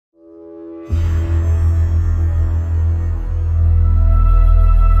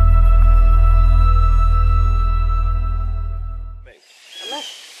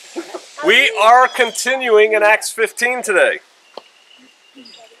are continuing in Acts 15 today.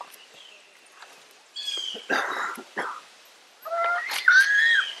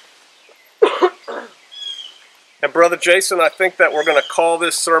 And Brother Jason, I think that we're going to call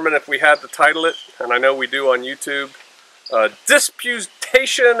this sermon, if we had to title it, and I know we do on YouTube,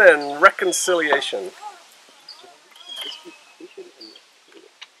 Disputation and Reconciliation.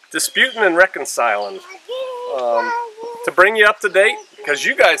 Disputing and reconciling. To bring you up to date, because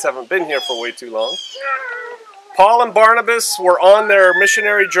you guys haven't been here for way too long, Paul and Barnabas were on their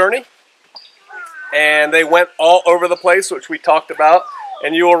missionary journey, and they went all over the place, which we talked about.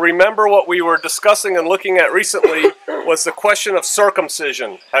 And you will remember what we were discussing and looking at recently was the question of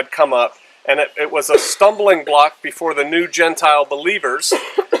circumcision had come up. And it was a stumbling block before the new Gentile believers.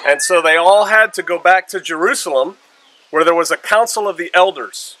 And so they all had to go back to Jerusalem, where there was a council of the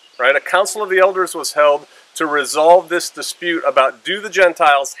elders, right? A council of the elders was held to resolve this dispute about, do the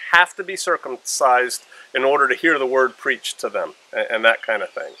Gentiles have to be circumcised in order to hear the word preached to them, and that kind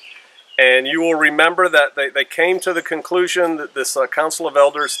of thing. And you will remember that they came to the conclusion, that this council of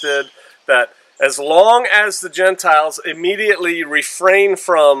elders did, that as long as the Gentiles immediately refrain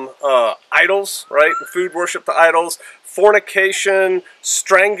from idols, right, food worship to idols, fornication,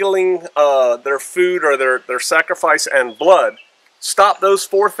 strangling their food or their sacrifice, and blood, stop those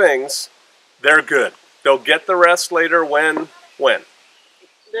four things, they're good. They'll get the rest later when? When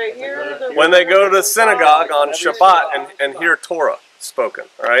they go to the synagogue on Shabbat and hear Torah spoken,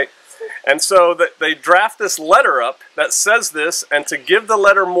 right? And so that they draft this letter up that says this, and to give the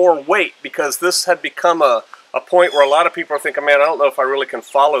letter more weight, because this had become a point where a lot of people are thinking, man, I don't know if I really can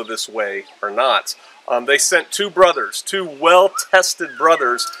follow this way or not. They sent two brothers, two well-tested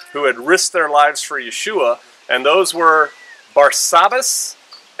brothers who had risked their lives for Yeshua, and those were Barsabbas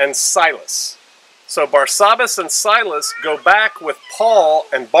and Silas. So Barsabbas and Silas go back with Paul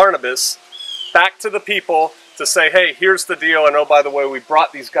and Barnabas back to the people to say, hey, here's the deal, and oh, by the way, we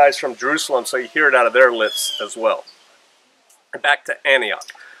brought these guys from Jerusalem, so you hear it out of their lips as well. Back to Antioch.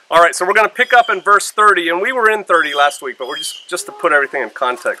 All right, so we're going to pick up in verse 30, and we were in 30 last week, but we're just to put everything in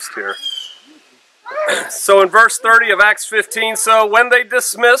context here. So in verse 30 of Acts 15, so when they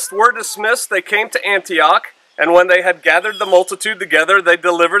were dismissed, they came to Antioch, and when they had gathered the multitude together, they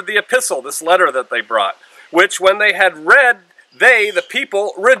delivered the epistle, this letter that they brought, which when they had read, the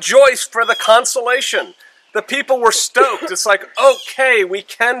people, rejoiced for the consolation. The people were stoked. It's like, okay, we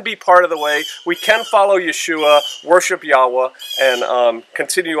can be part of the way. We can follow Yeshua, worship Yahweh, and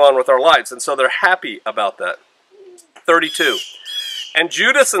continue on with our lives. And so they're happy about that. 32. And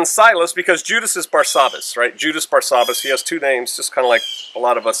Judas and Silas, because Judas is Barsabbas, right? Judas Barsabbas. He has two names, just kind of like a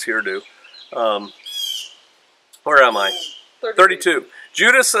lot of us here do. Where am I? 32.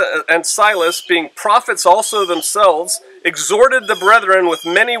 Judas and Silas, being prophets also themselves, exhorted the brethren with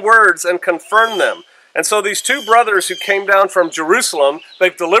many words and confirmed them. And so these two brothers who came down from Jerusalem,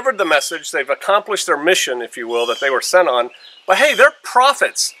 they've delivered the message, they've accomplished their mission, if you will, that they were sent on. But hey, they're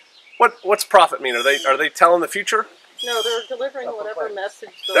prophets. What's prophet mean? Are they telling the future? No, they're delivering whatever message.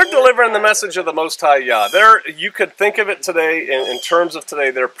 They're delivering the message of the Most High Yah. You could think of it today, in terms of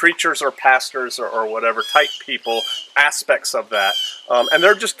today, they're preachers or pastors or whatever type people, aspects of that. And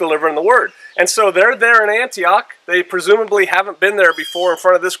they're just delivering the word. And so they're there in Antioch. They presumably haven't been there before in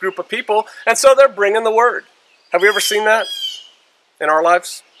front of this group of people. And so they're bringing the word. Have we ever seen that in our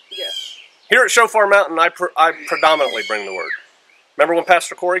lives? Yes. Here at Shofar Mountain, I predominantly bring the word. Remember when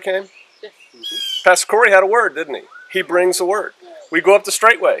Pastor Corey came? Yes. Pastor Corey had a word, didn't he? He brings a word. We go up to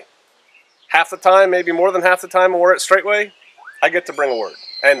Straightway. Half the time, maybe more than half the time when we're at Straightway, I get to bring a word.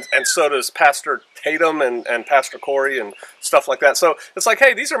 And so does Pastor Tatum and Pastor Corey and stuff like that. So it's like,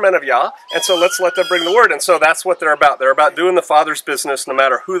 hey, these are men of Yah, and so let's let them bring the word. And so that's what they're about. They're about doing the Father's business no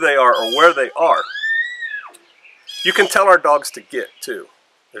matter who they are or where they are. You can tell our dogs to get, too,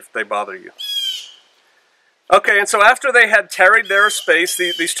 if they bother you. Okay, and so after they had tarried there a space,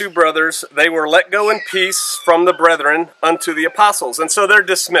 these two brothers, they were let go in peace from the brethren unto the apostles. And so they're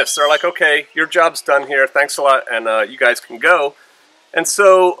dismissed. They're like, okay, your job's done here. Thanks a lot, and you guys can go. And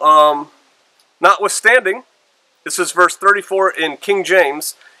so, notwithstanding, this is verse 34 in King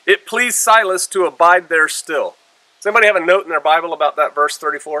James, it pleased Silas to abide there still. Does anybody have a note in their Bible about that verse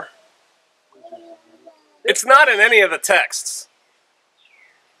 34? It's not in any of the texts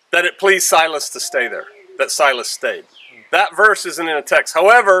that it pleased Silas to stay there. That Silas stayed. That verse isn't in the text.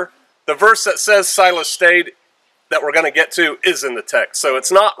 However, the verse that says Silas stayed, that we're going to get to, is in the text. So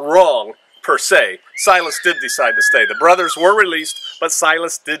it's not wrong, per se. Silas did decide to stay. The brothers were released, but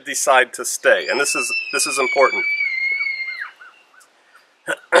Silas did decide to stay. And this is important.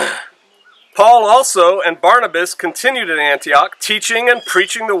 Paul also and Barnabas continued in Antioch, teaching and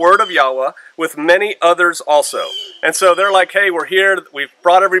preaching the word of Yahweh with many others also. And so they're like, hey, we're here. We've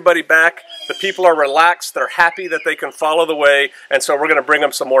brought everybody back. The people are relaxed. They're happy that they can follow the way. And so we're going to bring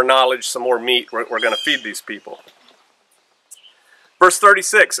them some more knowledge, some more meat. We're going to feed these people. Verse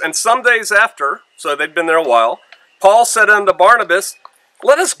 36, and some days after, so they'd been there a while, Paul said unto Barnabas,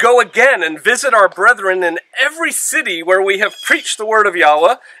 let us go again and visit our brethren in every city where we have preached the word of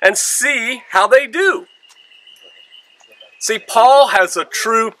Yahweh and see how they do. See, Paul has a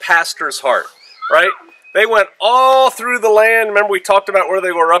true pastor's heart, right? They went all through the land. Remember we talked about where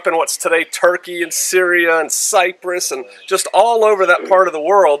they were up in what's today Turkey and Syria and Cyprus and just all over that part of the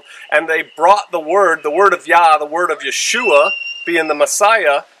world. And they brought the word of Yah, the word of Yeshua, being the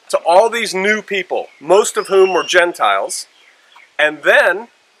Messiah, to all these new people, most of whom were Gentiles. And then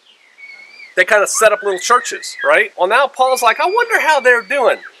they kind of set up little churches, right? Well, now Paul's like, I wonder how they're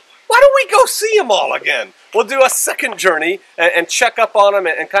doing. Why don't we go see them all again? We'll do a second journey and check up on them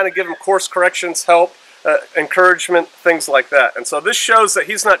and kind of give them course corrections, help, encouragement, things like that. And so this shows that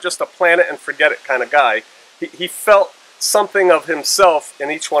he's not just a plan it and forget it kind of guy. He felt something of himself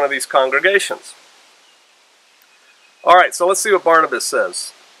in each one of these congregations. All right, so let's see what Barnabas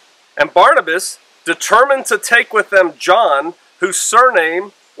says. And Barnabas determined to take with them John, whose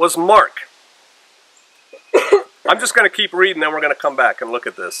surname was Mark. I'm just going to keep reading, then we're going to come back and look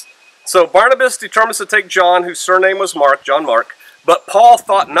at this. So Barnabas determines to take John, whose surname was Mark, John Mark, but Paul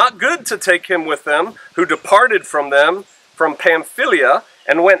thought not good to take him with them, who departed from them from Pamphylia,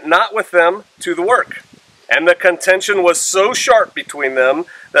 and went not with them to the work. And the contention was so sharp between them,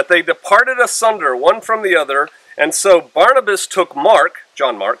 that they departed asunder one from the other, and so Barnabas took Mark,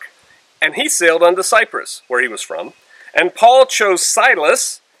 John Mark, and he sailed unto Cyprus, where he was from. And Paul chose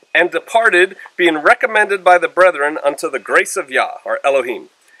Silas, and departed, being recommended by the brethren unto the grace of Yah, or Elohim.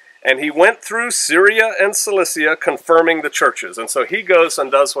 And he went through Syria and Cilicia, confirming the churches. And so he goes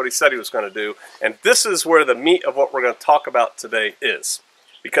and does what he said he was going to do. And this is where the meat of what we're going to talk about today is.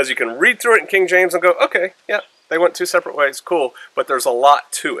 Because you can read through it in King James and go, okay, yeah, they went two separate ways, cool. But there's a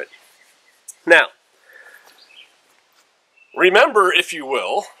lot to it. Now, remember, if you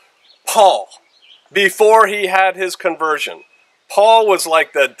will, Paul, before he had his conversion. Paul was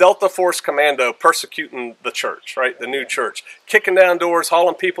like the Delta Force commando persecuting the church, right? The new church. Kicking down doors,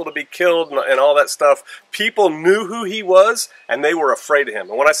 hauling people to be killed and all that stuff. People knew who he was, and they were afraid of him.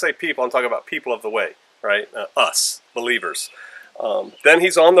 And when I say people, I'm talking about people of the way, right? Us, believers. Then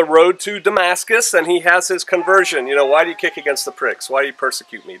he's on the road to Damascus, and he has his conversion. You know, why do you kick against the pricks? Why do you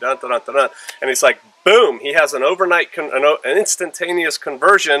persecute me? Dun, dun, dun, dun, dun. And he's like, boom, he has an overnight, an instantaneous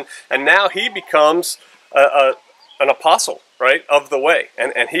conversion, and now he becomes an apostle, right, of the way.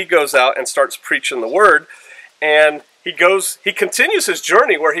 And he goes out and starts preaching the word, and he continues his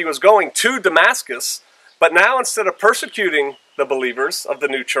journey where he was going to Damascus, but now instead of persecuting the believers of the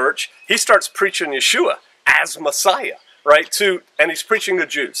new church, he starts preaching Yeshua as Messiah, right, and he's preaching to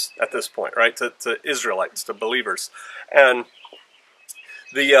Jews at this point, right, to Israelites, to believers. And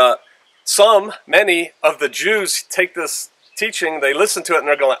many of the Jews take this teaching, they listen to it, and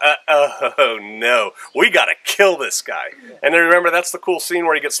they're going, oh no, we got to kill this guy. And then remember, that's the cool scene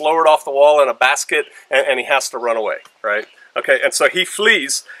where he gets lowered off the wall in a basket, and he has to run away, right? Okay, and so he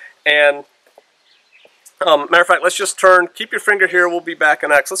flees, and matter of fact, let's just turn, keep your finger here, we'll be back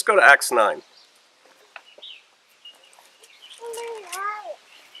in Acts. Let's go to Acts 9.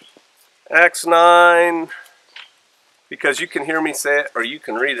 Acts 9, because you can hear me say it, or you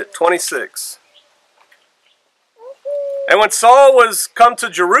can read it, 26. And when Saul was come to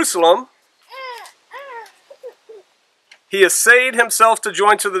Jerusalem, he essayed himself to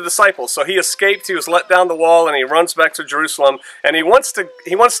join to the disciples. So he escaped, he was let down the wall, and he runs back to Jerusalem. And he wants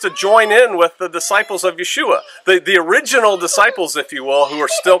to join in with the disciples of Yeshua. The original disciples, if you will, who are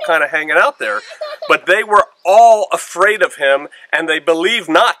still kind of hanging out there. But they were all afraid of him, and they believed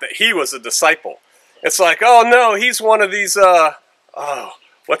not that he was a disciple. It's like, oh no, he's one of these,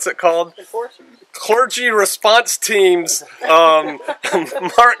 what's it called? Clergy response teams,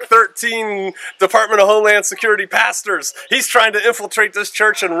 Mark 13, Department of Homeland Security pastors. He's trying to infiltrate this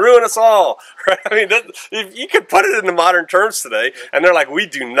church and ruin us all. Right? I mean, you could put it into modern terms today, and they're like, we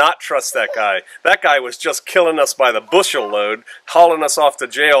do not trust that guy. That guy was just killing us by the bushel load, hauling us off to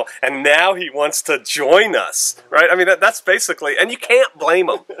jail, and now he wants to join us. Right? I mean, that's basically, and you can't blame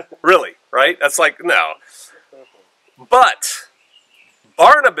him, really. Right? That's like, no. But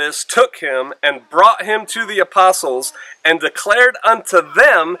Barnabas took him and brought him to the apostles and declared unto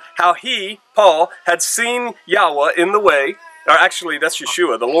them how he, Paul, had seen Yahweh in the way, or actually that's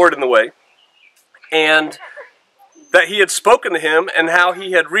Yeshua, the Lord in the way, and that he had spoken to him and how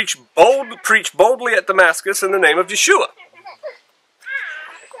he had preached boldly at Damascus in the name of Yeshua.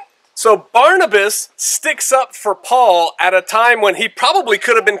 So Barnabas sticks up for Paul at a time when he probably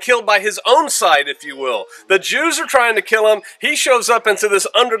could have been killed by his own side, if you will. The Jews are trying to kill him. He shows up into this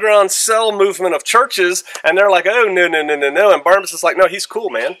underground cell movement of churches, and they're like, oh, no, no, no, no, no. And Barnabas is like, no, he's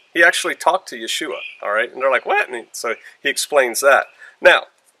cool, man. He actually talked to Yeshua, all right? And they're like, what? And so he explains that. Now,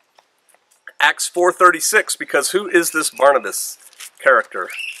 Acts 4:36, because who is this Barnabas character?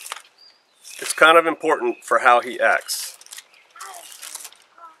 It's kind of important for how he acts.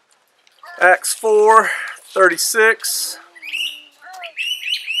 Acts 4:36.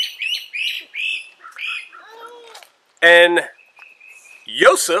 And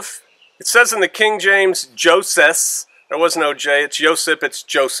Joseph, it says in the King James, Joseph. There was no J, it's Joseph, it's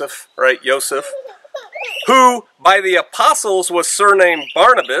Joseph, right? Joseph. Who, by the apostles, was surnamed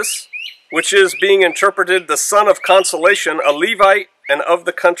Barnabas, which is being interpreted the son of consolation, a Levite, and of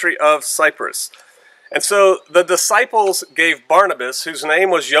the country of Cyprus. And so the disciples gave Barnabas, whose name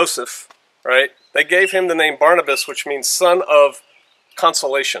was Joseph, right? They gave him the name Barnabas, which means son of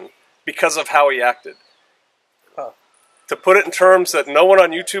consolation, because of how he acted. To put it in terms that no one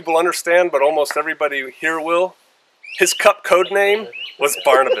on YouTube will understand, but almost everybody here will, his cup code name was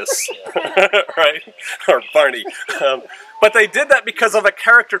Barnabas, right? Or Barney. But they did that because of a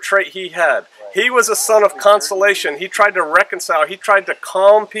character trait he had. He was a son of consolation. He tried to reconcile. He tried to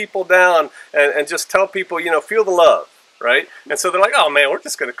calm people down and just tell people, you know, feel the love, right? And so they're like, oh man, we're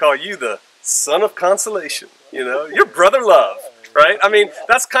just going to call you the son of consolation, you know, your brother love, right? I mean,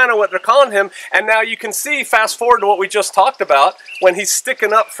 that's kind of what they're calling him. And now you can see, fast forward to what we just talked about, when he's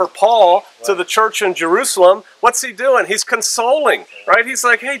sticking up for Paul to the church in Jerusalem, what's he doing? He's consoling, right? He's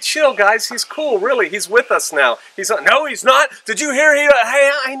like, hey, chill, guys. He's cool, really. He's with us now. He's like, no, he's not. Did you hear?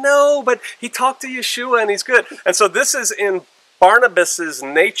 Hey, I know, but he talked to Yeshua and he's good. And so this is in Barnabas's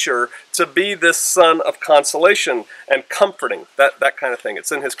nature to be this son of consolation and comforting, that kind of thing.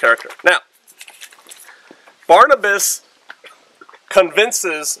 It's in his character. Now, Barnabas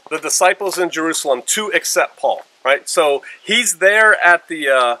convinces the disciples in Jerusalem to accept Paul, right? So he's there at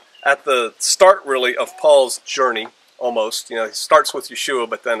the start, really, of Paul's journey, almost. You know, he starts with Yeshua,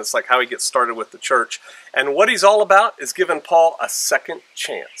 but then it's like how he gets started with the church. And what he's all about is giving Paul a second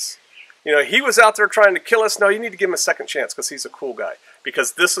chance. You know, he was out there trying to kill us. No, you need to give him a second chance because he's a cool guy.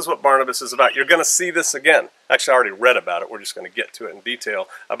 Because this is what Barnabas is about. You're going to see this again. Actually, I already read about it. We're just going to get to it in detail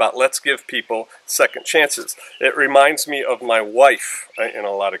about let's give people second chances. It reminds me of my wife in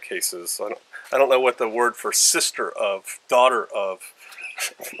a lot of cases. I don't know what the word for sister of, daughter of,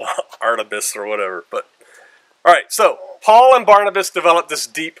 Artemis or whatever. But all right, so Paul and Barnabas developed this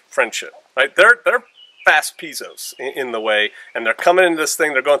deep friendship. Right? They're fast pizzos in the way, and they're coming into this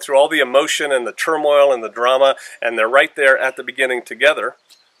thing, they're going through all the emotion and the turmoil and the drama, and they're right there at the beginning together.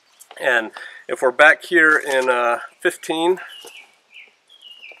 And if we're back here in 15:37,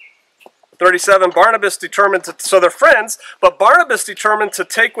 Barnabas determined to, so they're friends, but Barnabas determined to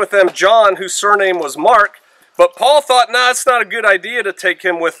take with them John, whose surname was Mark, but Paul thought, nah, it's not a good idea to take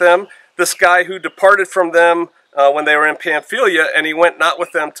him with them, this guy who departed from them when they were in Pamphylia, and he went not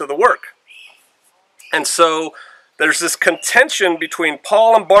with them to the work. And so there's this contention between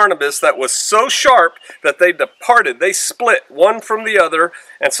Paul and Barnabas that was so sharp that they departed. They split one from the other.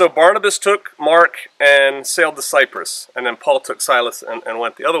 And so Barnabas took Mark and sailed to Cyprus. And then Paul took Silas and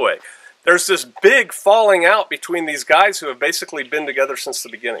went the other way. There's this big falling out between these guys who have basically been together since the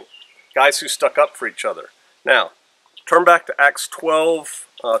beginning. Guys who stuck up for each other. Now, turn back to Acts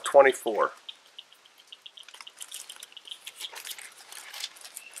 12:24.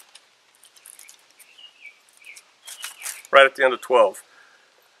 Right at the end of 12.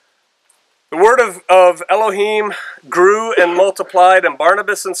 The word of Elohim grew and multiplied, and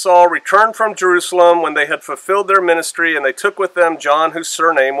Barnabas and Saul returned from Jerusalem when they had fulfilled their ministry, and they took with them John, whose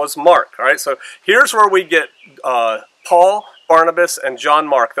surname was Mark. All right, so here's where we get Paul, Barnabas, and John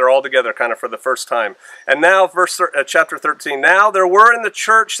Mark. They're all together kind of for the first time. And now, chapter 13. Now there were in the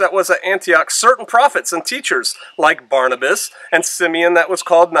church that was at Antioch certain prophets and teachers, like Barnabas, and Simeon that was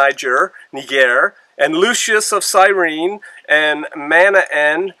called Niger, and Lucius of Cyrene, and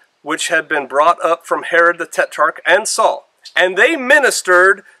Manaen, which had been brought up from Herod the Tetrarch, and Saul. And they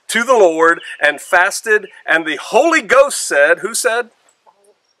ministered to the Lord and fasted, and the Holy Ghost said, who said?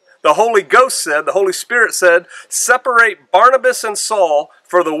 The Holy Ghost said, the Holy Spirit said, separate Barnabas and Saul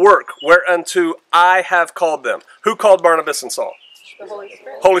for the work whereunto I have called them. Who called Barnabas and Saul? The Holy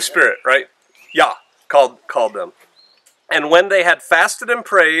Spirit. Holy Spirit, right? Yah called them. And when they had fasted and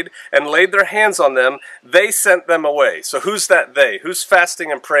prayed and laid their hands on them, they sent them away. So who's that they? Who's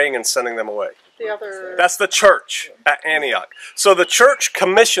fasting and praying and sending them away? the other? That's the church at Antioch. So the church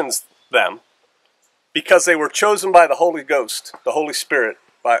commissions them because they were chosen by the Holy Ghost, the Holy Spirit,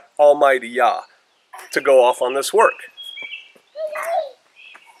 by Almighty Yah, to go off on this work.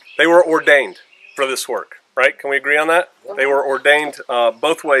 They were ordained for this work, right? Can we agree on that? They were ordained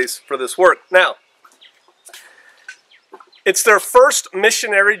both ways for this work. Now, it's their first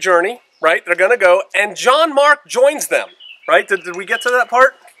missionary journey, right? They're going to go, and John Mark joins them, right? Did we get to that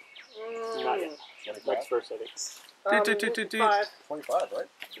part? Not yet. Next verse, I think. 5. 25, right?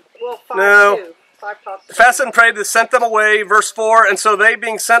 Well, 5 No. too. 5 talks about Fasted and prayed, they sent them away, verse 4, and so they,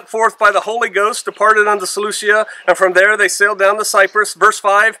 being sent forth by the Holy Ghost, departed unto Seleucia, and from there they sailed down to Cyprus, verse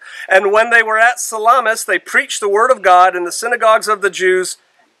 5, and when they were at Salamis, they preached the word of God in the synagogues of the Jews,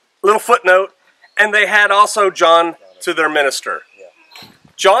 little footnote, and they had also John to their minister.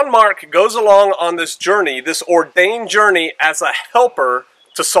 John Mark goes along on this journey, this ordained journey, as a helper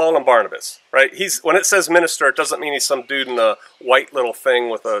to Saul and Barnabas, right? When it says minister, it doesn't mean he's some dude in a white little thing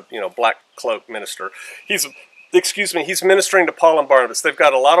with a black cloak minister. He's ministering to Paul and Barnabas. They've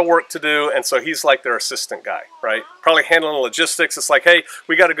got a lot of work to do, and so he's like their assistant guy, right? Probably handling logistics. It's like, hey,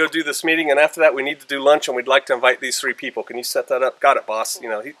 we got to go do this meeting, and after that we need to do lunch, and we'd like to invite these 3 people. Can you set that up? Got it, boss.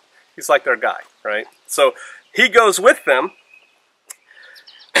 He's like their guy, right? So he goes with them,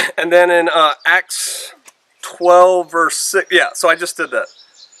 and then in Acts 12, verse 6, yeah, so I just did that.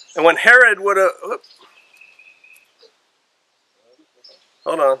 And when Herod would have...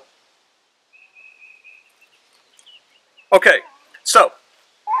 Hold on. Okay, so,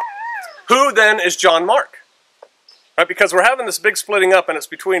 who then is John Mark? Right, because we're having this big splitting up, and it's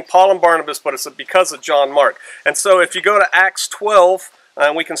between Paul and Barnabas, but it's because of John Mark. And so if you go to Acts 12,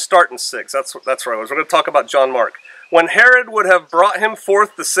 we can start in 6. That's where I was. We're going to talk about John Mark. When Herod would have brought him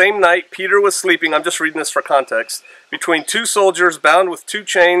forth the same night, Peter was sleeping, I'm just reading this for context, between 2 soldiers bound with 2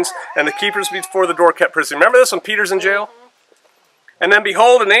 chains, and the keepers before the door kept prison. Remember this when Peter's in jail? And then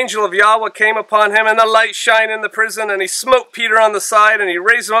behold, an angel of Yahweh came upon him, and the light shined in the prison, and he smote Peter on the side, and he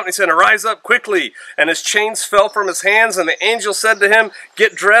raised him up, and he said, "Arise up quickly." And his chains fell from his hands, and the angel said to him,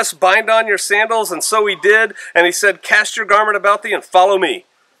 "Get dressed, bind on your sandals." And so he did, and he said, "Cast your garment about thee, and follow me."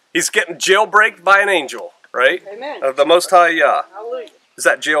 He's getting jailbreaked by an angel, right? Amen. Of the Most High Yah. Hallelujah. Is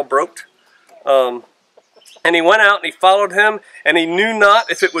that jailbroked? And he went out and he followed him, and he knew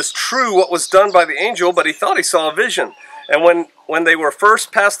not if it was true what was done by the angel, but he thought he saw a vision. And when they were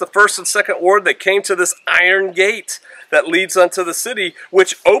first past the first and second ward, they came to this iron gate that leads unto the city,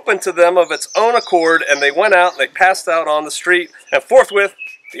 which opened to them of its own accord, and they went out and they passed out on the street, and forthwith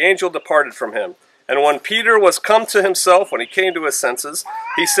the angel departed from him. And when Peter was come to himself, when he came to his senses,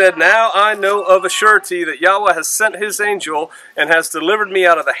 he said, "Now I know of a surety that Yahweh has sent his angel and has delivered me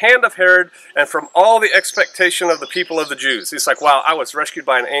out of the hand of Herod and from all the expectation of the people of the Jews." He's like, wow, I was rescued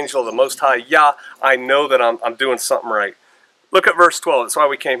by an angel of the Most High Yah. I know that I'm doing something right. Look at verse 12. That's why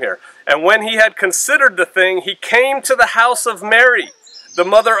we came here. And when he had considered the thing, he came to the house of Mary, the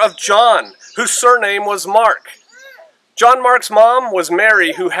mother of John, whose surname was Mark. John Mark's mom was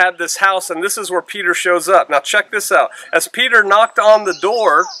Mary, who had this house, and this is where Peter shows up. Now check this out. As Peter knocked on the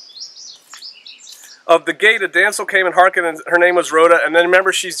door of the gate, a damsel came and hearkened, and her name was Rhoda. And then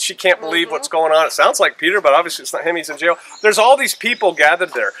remember, she can't believe what's going on. It sounds like Peter, but obviously it's not him. He's in jail. There's all these people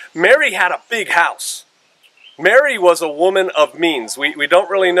gathered there. Mary had a big house. Mary was a woman of means. We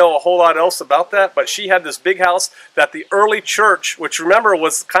don't really know a whole lot else about that, but she had this big house that the early church, which remember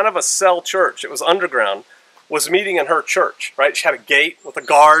was kind of a cell church, it was underground, was meeting in her church, right? She had a gate with a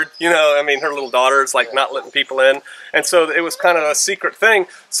guard, her little daughter's like not letting people in. And so it was kind of a secret thing.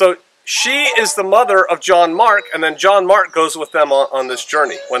 So she is the mother of John Mark, and then John Mark goes with them on this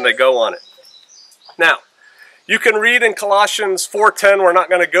journey when they go on it. Now, you can read in Colossians 4:10, we're not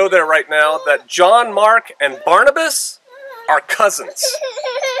going to go there right now, that John Mark and Barnabas are cousins.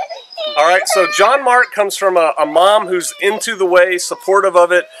 All right, so John Mark comes from a mom who's into the way, supportive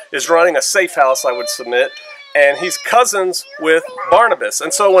of it, is running a safe house, I would submit, and he's cousins with Barnabas.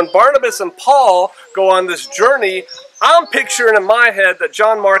 And so when Barnabas and Paul go on this journey, I'm picturing in my head that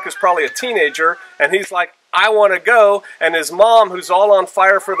John Mark is probably a teenager, and he's like, I want to go, and his mom, who's all on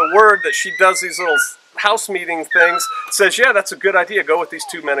fire for the word, that she does these little house meeting things, says, yeah, that's a good idea, go with these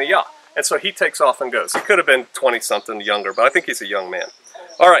 2 men of Yah. And so he takes off and goes. He could have been 20-something younger, but I think he's a young man.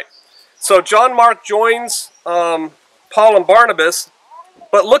 All right, so John Mark joins Paul and Barnabas,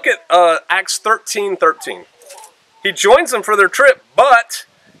 but look at Acts 13:13. He joins them for their trip, but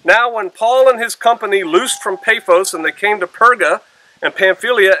now when Paul and his company loosed from Paphos and they came to Perga and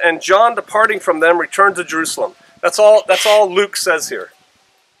Pamphylia, and John departing from them returned to Jerusalem. That's all Luke says here.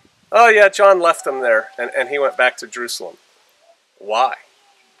 Oh yeah, John left them there and he went back to Jerusalem. Why?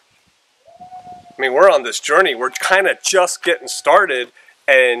 I mean, we're on this journey. We're kind of just getting started,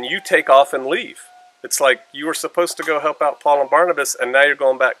 and you take off and leave. It's like you were supposed to go help out Paul and Barnabas, and now you're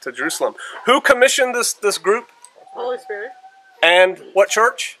going back to Jerusalem. Who commissioned this group? Holy Spirit. And what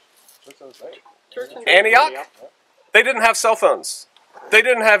church? Church in Antioch? They didn't have cell phones. They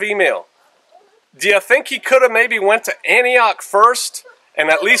didn't have email. Do you think he could have maybe went to Antioch first and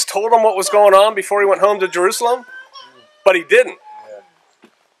at least told them what was going on before he went home to Jerusalem? But he didn't.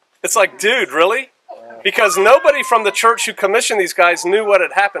 It's like, dude, really? Because nobody from the church who commissioned these guys knew what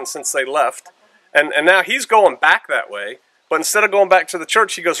had happened since they left. And now he's going back that way. But instead of going back to the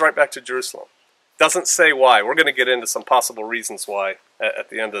church, he goes right back to Jerusalem. Doesn't say why. We're going to get into some possible reasons why at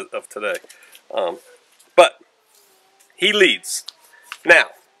the end of today. But he leads. Now,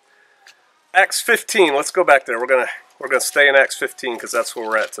 Acts 15. Let's go back there. We're gonna stay in Acts 15 because that's where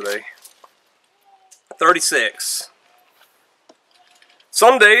we're at today. 36.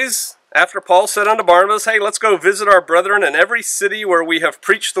 Some days after Paul said unto Barnabas, hey, let's go visit our brethren in every city where we have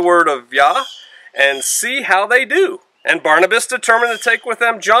preached the word of Yah, and see how they do. And Barnabas determined to take with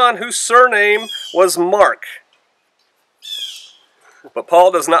them John, whose surname was Mark. But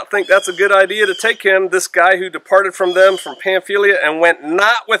Paul does not think that's a good idea to take him, this guy who departed from them from Pamphylia, and went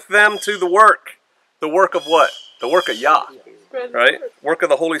not with them to the work. The work of what? The work of Yah, right? Work of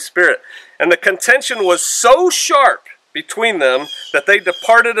the Holy Spirit. And the contention was so sharp between them that they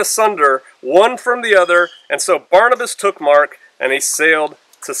departed asunder, one from the other, and so Barnabas took Mark, and he sailed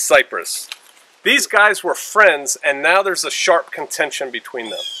to Cyprus. These guys were friends, and now there's a sharp contention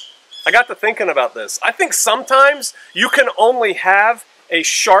between them. I got to thinking about this. I think sometimes you can only have a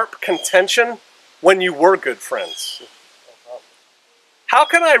sharp contention when you were good friends. How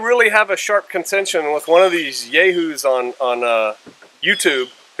can I really have a sharp contention with one of these yahoos on YouTube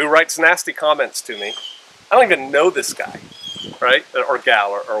who writes nasty comments to me? I don't even know this guy, right? Or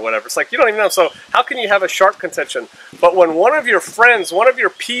gal or whatever. It's like, you don't even know. So how can you have a sharp contention? But when one of your friends, one of your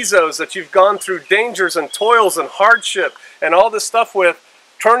pizzos that you've gone through dangers and toils and hardship and all this stuff with,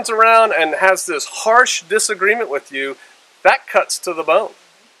 turns around and has this harsh disagreement with you, that cuts to the bone.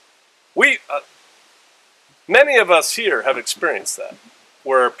 Many of us here have experienced that,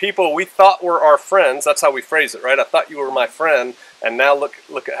 where people we thought were our friends, that's how we phrase it, right? I thought you were my friend, and now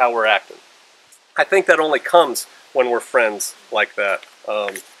look at how we're acting. I think that only comes when we're friends like that.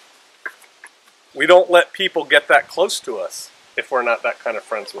 We don't let people get that close to us if we're not that kind of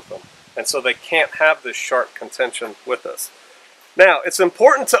friends with them. And so they can't have this sharp contention with us. Now, it's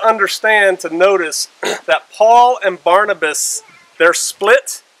important to understand, to notice that Paul and Barnabas, their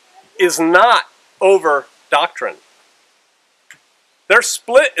split is not over doctrine. Their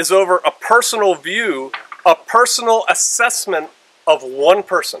split is over a personal view, a personal assessment of one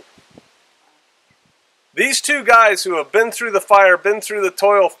person. These two guys who have been through the fire, been through the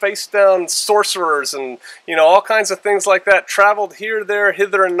toil, faced down sorcerers and, you know, all kinds of things like that, traveled here, there,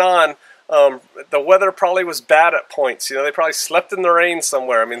 hither and non. The weather probably was bad at points. You know, they probably slept in the rain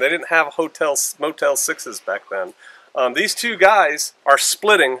somewhere. I mean, they didn't have Motel 6s back then. These two guys are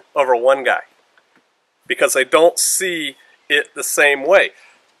splitting over one guy because they don't see it the same way.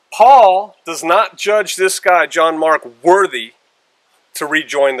 Paul does not judge this guy, John Mark, worthy to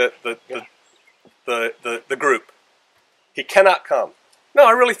rejoin the group. He cannot come. No,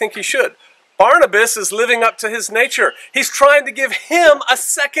 I really think he should. Barnabas is living up to his nature. He's trying to give him a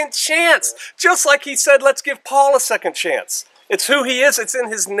second chance. Just like he said, let's give Paul a second chance. It's who he is. It's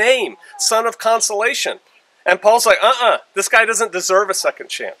in his name, son of consolation. And Paul's like, this guy doesn't deserve a second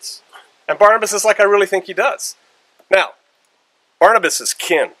chance. And Barnabas is like, I really think he does. Now, Barnabas is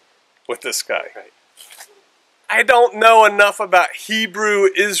kin with this guy. I don't know enough about Hebrew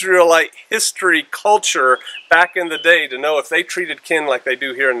Israelite history, culture back in the day to know if they treated kin like they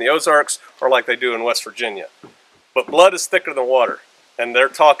do here in the Ozarks or like they do in West Virginia. But blood is thicker than water. And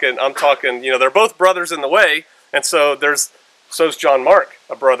I'm talking, you know, they're both brothers in the way. And so so's John Mark,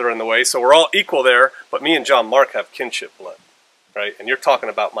 a brother in the way. So we're all equal there, but me and John Mark have kinship blood, right? And you're talking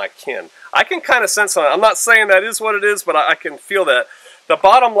about my kin. I can kind of sense on it. I'm not saying that is what it is, but I can feel that. The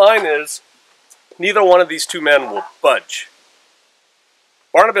bottom line is, neither one of these two men will budge.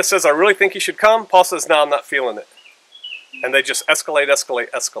 Barnabas says, I really think he should come. Paul says, no, I'm not feeling it. And they just escalate,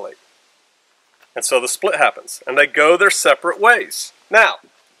 escalate, escalate. And so the split happens. And they go their separate ways. Now,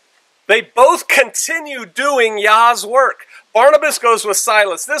 they both continue doing Yah's work. Barnabas goes with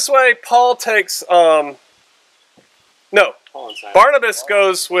Silas this way. Paul takes, Barnabas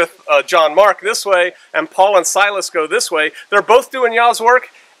goes with John Mark this way. And Paul and Silas go this way. They're both doing Yah's work.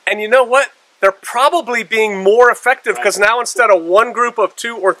 And you know what? They're probably being more effective because now instead of one group of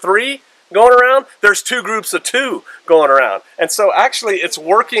 2 or 3, going around, there's 2 groups of 2 going around. And so actually it's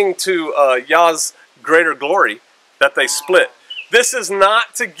working to Yah's greater glory that they split. This is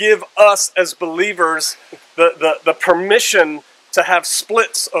not to give us as believers the permission to have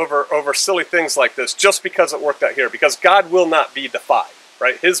splits over silly things like this just because it worked out here. Because God will not be defied,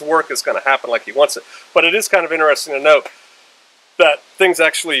 right? His work is going to happen like he wants it. But it is kind of interesting to note that things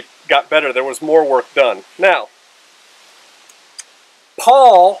actually got better. There was more work done. Now,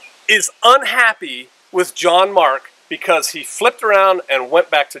 Paul is unhappy with John Mark because he flipped around and went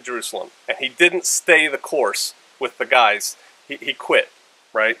back to Jerusalem. And he didn't stay the course with the guys. He quit,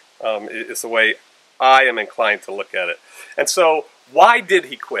 right? Is the way I am inclined to look at it. And so, why did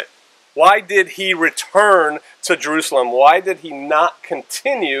he quit? Why did he return to Jerusalem? Why did he not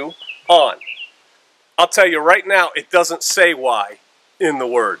continue on? I'll tell you right now, it doesn't say why in the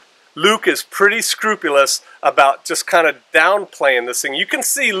Word. Luke is pretty scrupulous about just kind of downplaying this thing. You can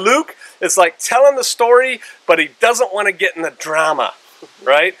see Luke is like telling the story, but he doesn't want to get in the drama,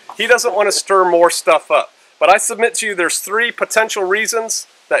 right? He doesn't want to stir more stuff up. But I submit to you there's 3 potential reasons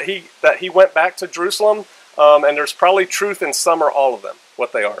that he went back to Jerusalem, and there's probably truth in some or all of them,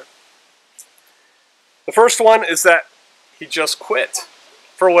 what they are. The first one is that he just quit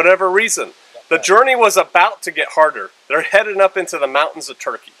for whatever reason. The journey was about to get harder. They're heading up into the mountains of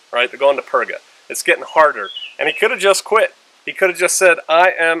Turkey, right? They're going to Perga. It's getting harder. And he could have just quit. He could have just said,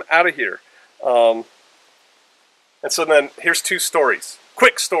 I am out of here. And so then here's 2 stories,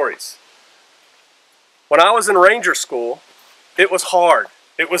 quick stories. When I was in Ranger School, it was hard.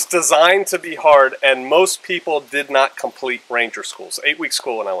 It was designed to be hard, and most people did not complete Ranger schools. 8-week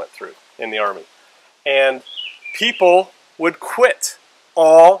school when I went through in the Army. And people would quit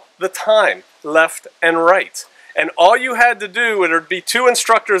all the time, left and right. And all you had to do, there'd be 2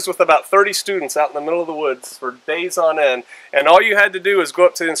 instructors with about 30 students out in the middle of the woods for days on end, and all you had to do is go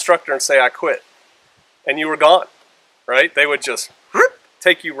up to the instructor and say, I quit. And you were gone, right? They would just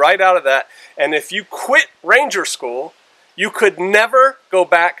take you right out of that. And if you quit Ranger School, you could never go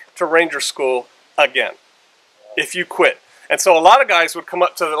back to Ranger School again if you quit. And so a lot of guys would come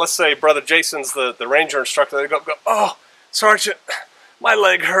up to, let's say, Brother Jason's the Ranger instructor. They'd go, oh, Sergeant, my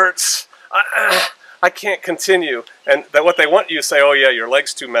leg hurts. I can't continue. And what they want you to say, oh, yeah, your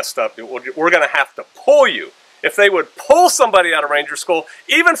leg's too messed up. We're going to have to pull you. If they would pull somebody out of Ranger School,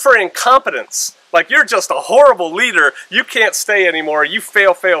 even for incompetence, like you're just a horrible leader, you can't stay anymore, you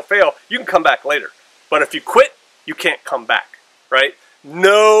fail, you can come back later. But if you quit, you can't come back, right?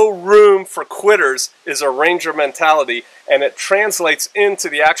 No room for quitters is a Ranger mentality, and it translates into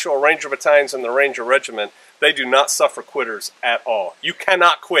the actual Ranger battalions and the Ranger regiment. They do not suffer quitters at all. You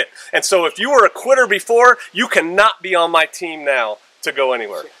cannot quit. And so if you were a quitter before, you cannot be on my team now to go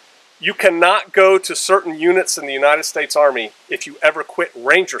anywhere. You cannot go to certain units in the United States Army if you ever quit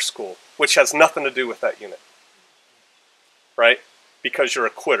Ranger School, which has nothing to do with that unit, right? Because you're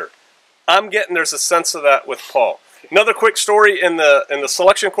a quitter. I'm getting there's a sense of that with Paul. Another quick story in the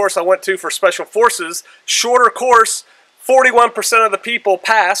selection course I went to for Special Forces, shorter course, 41% of the people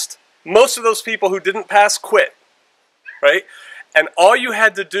passed. Most of those people who didn't pass quit, right? And all you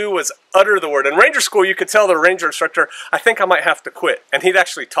had to do was utter the word. In Ranger School, you could tell the Ranger instructor, I think I might have to quit. And he'd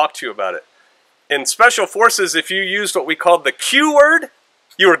actually talk to you about it. In Special Forces, if you used what we called the Q word,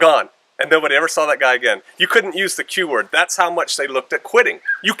 you were gone. And nobody ever saw that guy again. You couldn't use the Q word. That's how much they looked at quitting.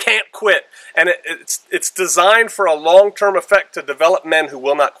 You can't quit. And it's designed for a long-term effect to develop men who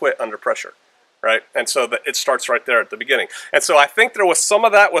will not quit under pressure. Right? And so it starts right there at the beginning. And so I think there was some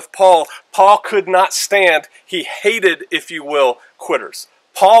of that with Paul. Paul could not stand. He hated, if you will, quitters.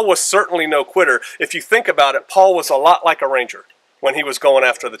 Paul was certainly no quitter. If you think about it, Paul was a lot like a Ranger when he was going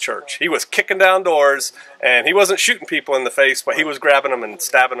after the church. He was kicking down doors, and he wasn't shooting people in the face, but he was grabbing them and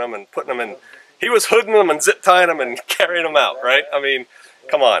stabbing them and putting them in. He was hooding them and zip tying them and carrying them out, right? I mean,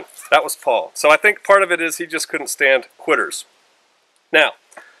 come on. That was Paul. So I think part of it is he just couldn't stand quitters. Now,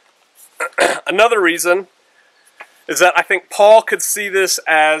 another reason is that I think Paul could see this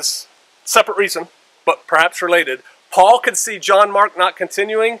as, separate reason, but perhaps related, Paul could see John Mark not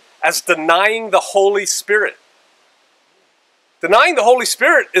continuing as denying the Holy Spirit. Denying the Holy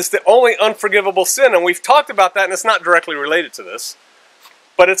Spirit is the only unforgivable sin, and we've talked about that, and it's not directly related to this,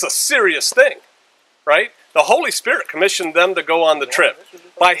 but it's a serious thing, right? The Holy Spirit commissioned them to go on the trip.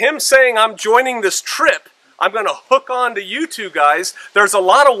 By him saying, I'm joining this trip, I'm going to hook on to you two guys. There's a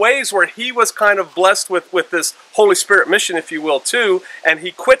lot of ways where he was kind of blessed with this Holy Spirit mission, if you will, too, and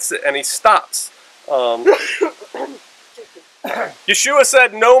he quits it and he stops. Yeshua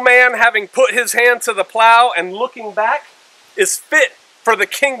said, no man having put his hand to the plow and looking back is fit for the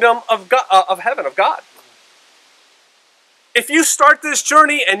kingdom of God, of heaven, of God. If you start this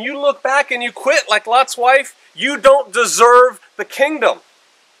journey and you look back and you quit like Lot's wife, you don't deserve the kingdom.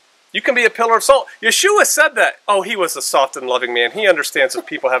 You can be a pillar of salt. Yeshua said that. Oh, he was a soft and loving man. He understands if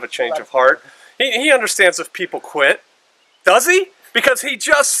people have a change of heart. He understands if people quit. Does he? Because he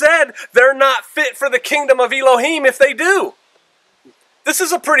just said they're not fit for the kingdom of Elohim if they do. This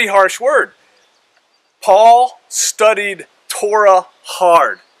is a pretty harsh word. Paul studied Torah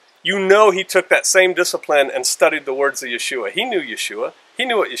hard. You know he took that same discipline and studied the words of Yeshua. He knew Yeshua. He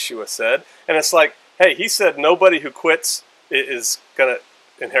knew what Yeshua said. And it's like, hey, he said nobody who quits is going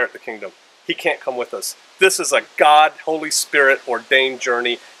to inherit the kingdom. He can't come with us. This is a God, Holy Spirit ordained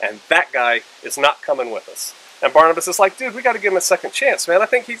journey, and that guy is not coming with us. And Barnabas is like, dude, we got to give him a second chance, man. I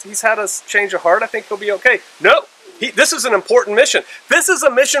think he's had a change of heart. I think he'll be okay. No. This is an important mission. This is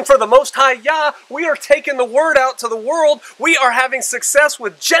a mission for the Most High Yah. We are taking the word out to the world. We are having success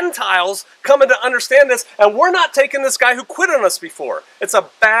with Gentiles coming to understand this. And we're not taking this guy who quit on us before. It's a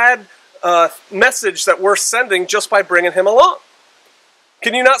bad message that we're sending just by bringing him along.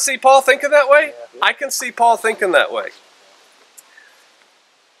 Can you not see Paul thinking that way? I can see Paul thinking that way.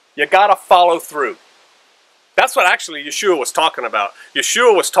 You got to follow through. That's what actually Yeshua was talking about.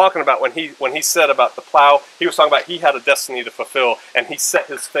 Yeshua was talking about when he said about the plow, he was talking about he had a destiny to fulfill, and he set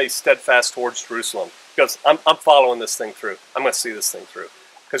his face steadfast towards Jerusalem. Because I'm following this thing through. I'm going to see this thing through.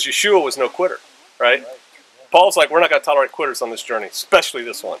 Because Yeshua was no quitter, right? Paul's like, we're not going to tolerate quitters on this journey, especially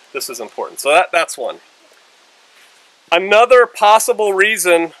this one. This is important. So that's one. Another possible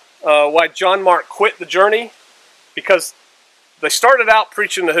reason why John Mark quit the journey, because they started out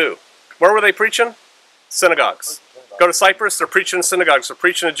preaching to who? Where were they preaching? Synagogues. Go to Cyprus, they're preaching in synagogues, they're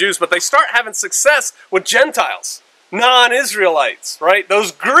preaching to Jews, but they start having success with Gentiles, non-Israelites, right?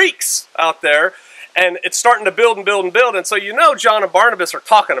 Those Greeks out there, and it's starting to build and build and build, and so you know John and Barnabas are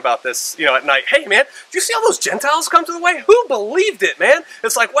talking about this, at night. Hey man, do you see all those Gentiles come to the way? Who believed it, man?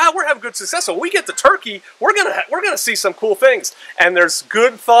 It's like, wow, we're having good success. So when we get to Turkey, we're gonna see some cool things. And there's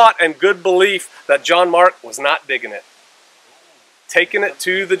good thought and good belief that John Mark was not digging it. Taking it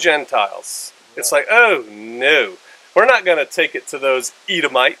to the Gentiles. It's like, oh no, we're not going to take it to those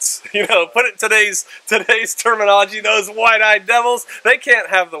Edomites. Put it today's terminology, those wide-eyed devils. They can't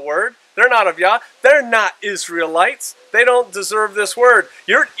have the word. They're not of Yah. They're not Israelites. They don't deserve this word.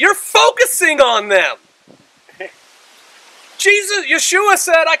 You're focusing on them. Yeshua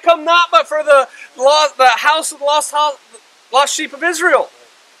said, I come not but for the house of the lost sheep of Israel.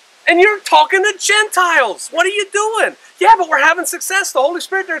 And you're talking to Gentiles. What are you doing? Yeah, but we're having success. The Holy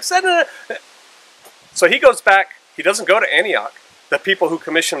Spirit, they're sending it. So he goes back. He doesn't go to Antioch, the people who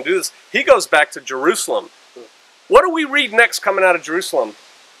commission him to do this. He goes back to Jerusalem. What do we read next coming out of Jerusalem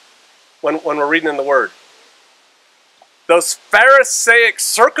when we're reading in the Word? Those Pharisaic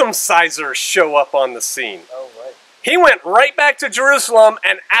circumcisers show up on the scene. Oh, right. He went right back to Jerusalem,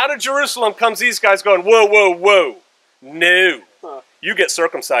 and out of Jerusalem comes these guys going, whoa, whoa, whoa. No. You get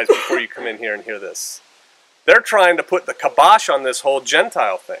circumcised before you come in here and hear this. They're trying to put the kibosh on this whole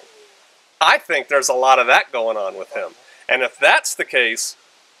Gentile thing. I think there's a lot of that going on with him. And if that's the case,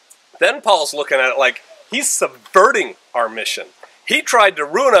 then Paul's looking at it like he's subverting our mission. He tried to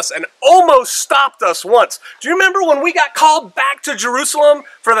ruin us and almost stopped us once. Do you remember when we got called back to Jerusalem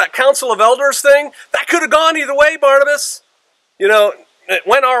for that Council of Elders thing? That could have gone either way, Barnabas. It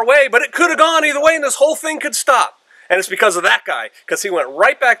went our way, but it could have gone either way and this whole thing could stop. And it's because of that guy, because he went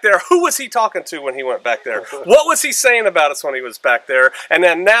right back there. Who was he talking to when he went back there? What was he saying about us when he was back there? And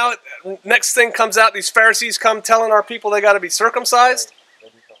then now, next thing comes out, these Pharisees come telling our people they got to be circumcised.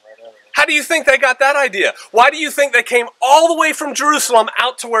 How do you think they got that idea? Why do you think they came all the way from Jerusalem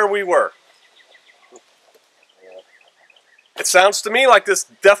out to where we were? It sounds to me like this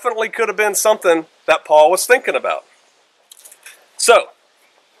definitely could have been something that Paul was thinking about. So,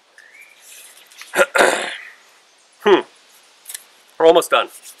 we're almost done.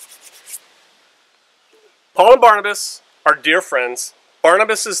 Paul and Barnabas are dear friends.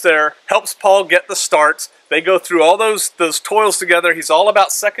 Barnabas is there, helps Paul get the starts. They go through all those toils together. He's all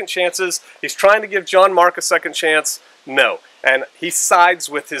about second chances. He's trying to give John Mark a second chance. No. And he sides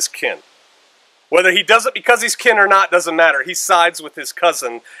with his kin. Whether he does it because he's kin or not doesn't matter. He sides with his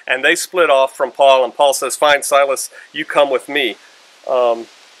cousin, and they split off from Paul, and Paul says, fine, Silas, you come with me.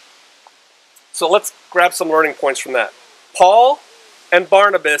 So let's grab some learning points from that. Paul and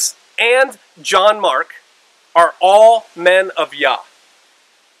Barnabas and John Mark are all men of Yah.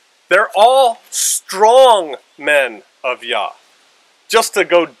 They're all strong men of Yah. Just to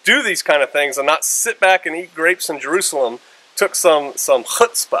go do these kind of things and not sit back and eat grapes in Jerusalem took some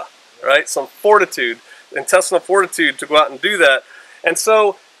chutzpah, right? Some fortitude, intestinal fortitude to go out and do that. And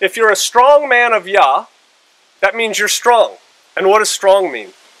so if you're a strong man of Yah, that means you're strong. And what does strong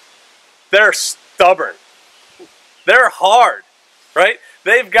mean? They're stubborn. They're hard, right?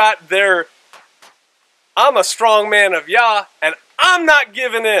 They've got their, I'm a strong man of Yah, and I'm not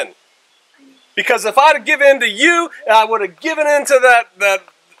giving in. Because if I'd have given in to you, I would have given in to that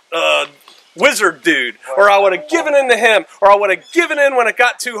wizard dude, or I would have given in to him, or I would have given in when it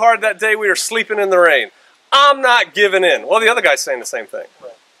got too hard that day we were sleeping in the rain. I'm not giving in. Well, the other guy's saying the same thing,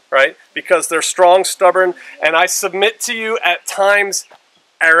 right? Because they're strong, stubborn, and I submit to you at times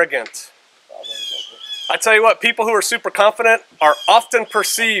arrogant. I tell you what, people who are super confident are often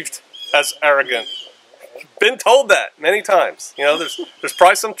perceived as arrogant. Been told that many times. You know, there's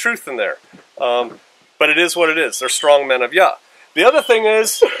probably some truth in there. But it is what it is. They're strong men of Yah. The other thing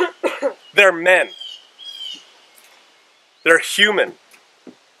is, they're men. They're human.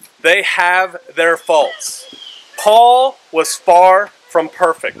 They have their faults. Paul was far from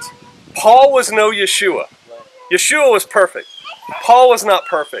perfect. Paul was no Yeshua. Yeshua was perfect. Paul was not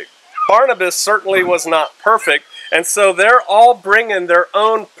perfect. Barnabas certainly was not perfect. And so they're all bringing their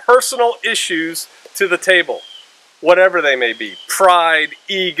own personal issues to the table, whatever they may be. Pride,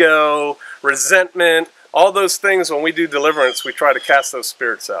 ego, resentment, all those things. When we do deliverance, we try to cast those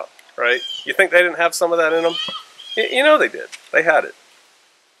spirits out, right? You think they didn't have some of that in them? You know they did. They had it.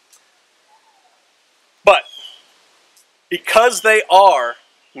 But because they are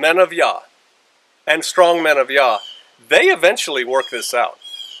men of Yah and strong men of Yah, they eventually work this out.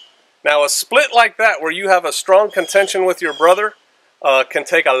 Now, a split like that, where you have a strong contention with your brother, can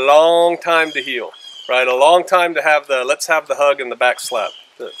take a long time to heal, right? A long time to have the, let's have the hug and the back slap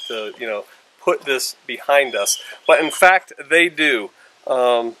to you know, put this behind us. But in fact, they do.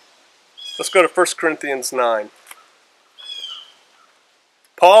 Let's go to 1 Corinthians 9.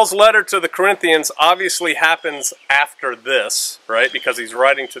 Paul's letter to the Corinthians obviously happens after this, right? Because he's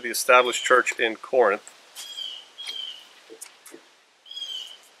writing to the established church in Corinth.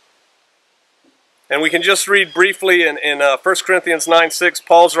 And we can just read briefly in 1 Corinthians 9:6,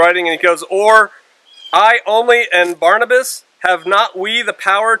 Paul's writing, and he goes, "Or I only and Barnabas, have not we the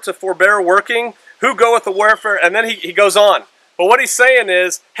power to forbear working? Who goeth the warfare?" And then he goes on. But what he's saying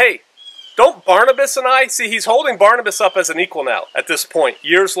is, hey, don't Barnabas and I, see, he's holding Barnabas up as an equal now, at this point,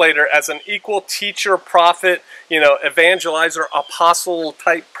 years later, as an equal teacher, prophet, you know, evangelizer, apostle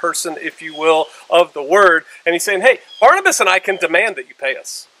type person, if you will, of the word. And he's saying, hey, Barnabas and I can demand that you pay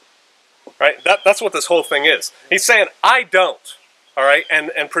us. Right? That's what this whole thing is. He's saying, I don't. All right?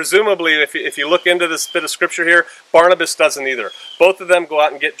 And presumably, if you look into this bit of scripture here, Barnabas doesn't either. Both of them go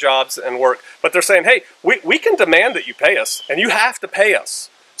out and get jobs and work. But they're saying, hey, we can demand that you pay us, and you have to pay us.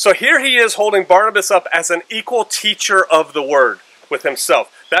 So here he is holding Barnabas up as an equal teacher of the word with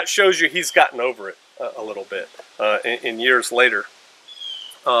himself. That shows you he's gotten over it a little bit in years later.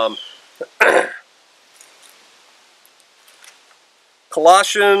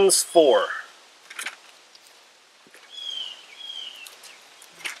 Colossians 4.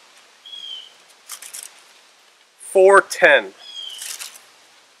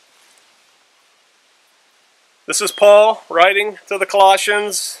 This is Paul writing to the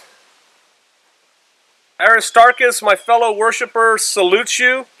Colossians. Aristarchus, my fellow worshiper, salutes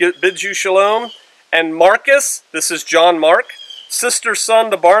you, bids you shalom. And Marcus, this is John Mark, sister son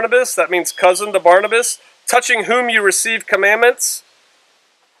to Barnabas, that means cousin to Barnabas, touching whom you receive commandments.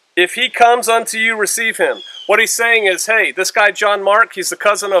 If he comes unto you, receive him. What he's saying is, hey, this guy John Mark, he's the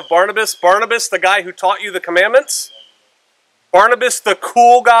cousin of Barnabas. Barnabas, the guy who taught you the commandments. Barnabas, the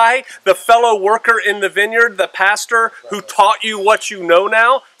cool guy, the fellow worker in the vineyard, the pastor who taught you what you know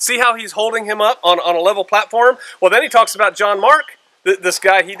now. See how he's holding him up on a level platform? Well, then he talks about John Mark, this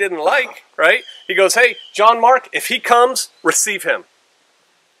guy he didn't like, right? He goes, hey, John Mark, if he comes, receive him.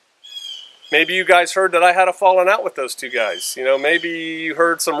 Maybe you guys heard that I had a falling out with those two guys. You know, maybe you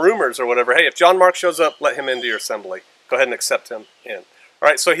heard some rumors or whatever. Hey, if John Mark shows up, let him into your assembly. Go ahead and accept him in. All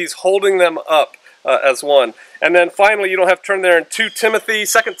right, so he's holding them up as one. And then finally, you don't have to turn there in 2 Timothy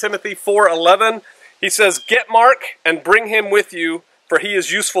 4:11. He says, get Mark and bring him with you, for he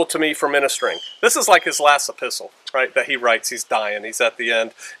is useful to me for ministering. This is like his last epistle, right, that he writes. He's dying. He's at the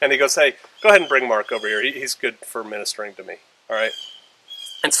end. And he goes, hey, go ahead and bring Mark over here. He's good for ministering to me. All right.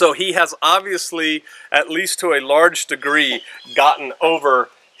 And so he has obviously, at least to a large degree, gotten over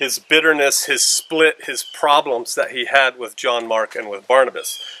his bitterness, his split, his problems that he had with John Mark and with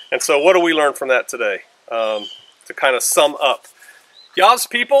Barnabas. And so what do we learn from that today? To kind of sum up. Yah's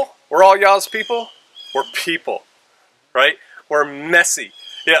people, we're all Yah's people. We're people, right? We're messy.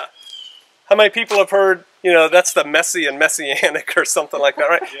 Yeah. How many people have heard, you know, that's the messy and messianic or something like that,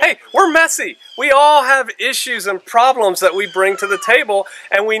 right? Yeah. Hey, we're messy. We all have issues and problems that we bring to the table,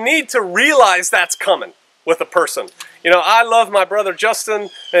 and we need to realize that's coming. with a person. You know, I love my brother Justin.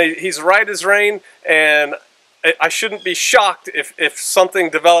 He's right as rain, and I shouldn't be shocked if something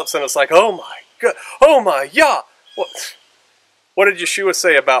develops and it's like, oh my God, oh my, yeah. What did Yeshua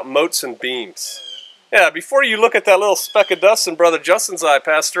say about motes and beams? Yeah, before you look at that little speck of dust in Brother Justin's eye,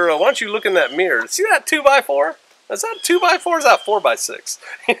 Pastor, why don't you look in that mirror? See that 2x4? Is that 2x4 or is that 4x6?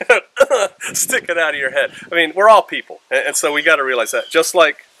 Stick it out of your head. I mean, we're all people, and so we got to realize that, just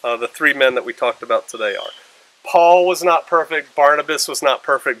like the three men that we talked about today are. Paul was not perfect, Barnabas was not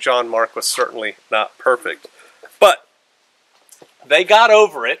perfect, John Mark was certainly not perfect. But they got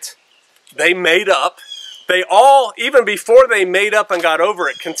over it, they made up. They all, even before they made up and got over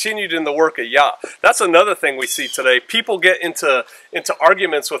it, continued in the work of Yah. That's another thing we see today. People get into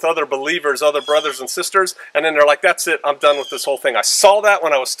arguments with other believers, other brothers and sisters, and then they're like, that's it, I'm done with this whole thing. I saw that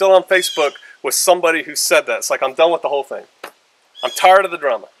when I was still on Facebook with somebody who said that. It's like, I'm done with the whole thing. I'm tired of the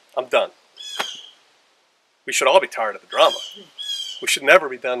drama. I'm done. We should all be tired of the drama. We should never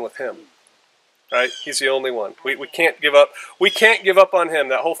be done with him. Right? He's the only one. We can't give up. We can't give up on him.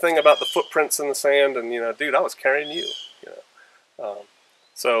 That whole thing about the footprints in the sand and, you know, dude, I was carrying you. You know.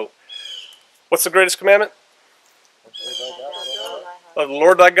 So, what's the greatest commandment? Love the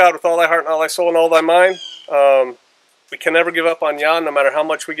Lord thy God with all thy heart and all thy soul and all thy mind. We can never give up on Yah, no matter how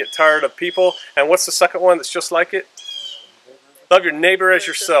much we get tired of people. And what's the second one that's just like it? Love your neighbor as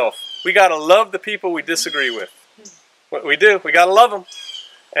yourself. We got to love the people we disagree with. We do. We got to love them.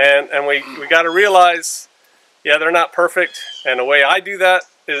 And we got to realize, yeah, they're not perfect. And the way I do that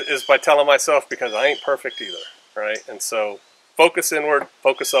is by telling myself, because I ain't perfect either, right? And so focus inward,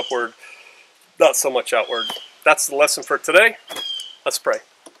 focus upward, not so much outward. That's the lesson for today. Let's pray.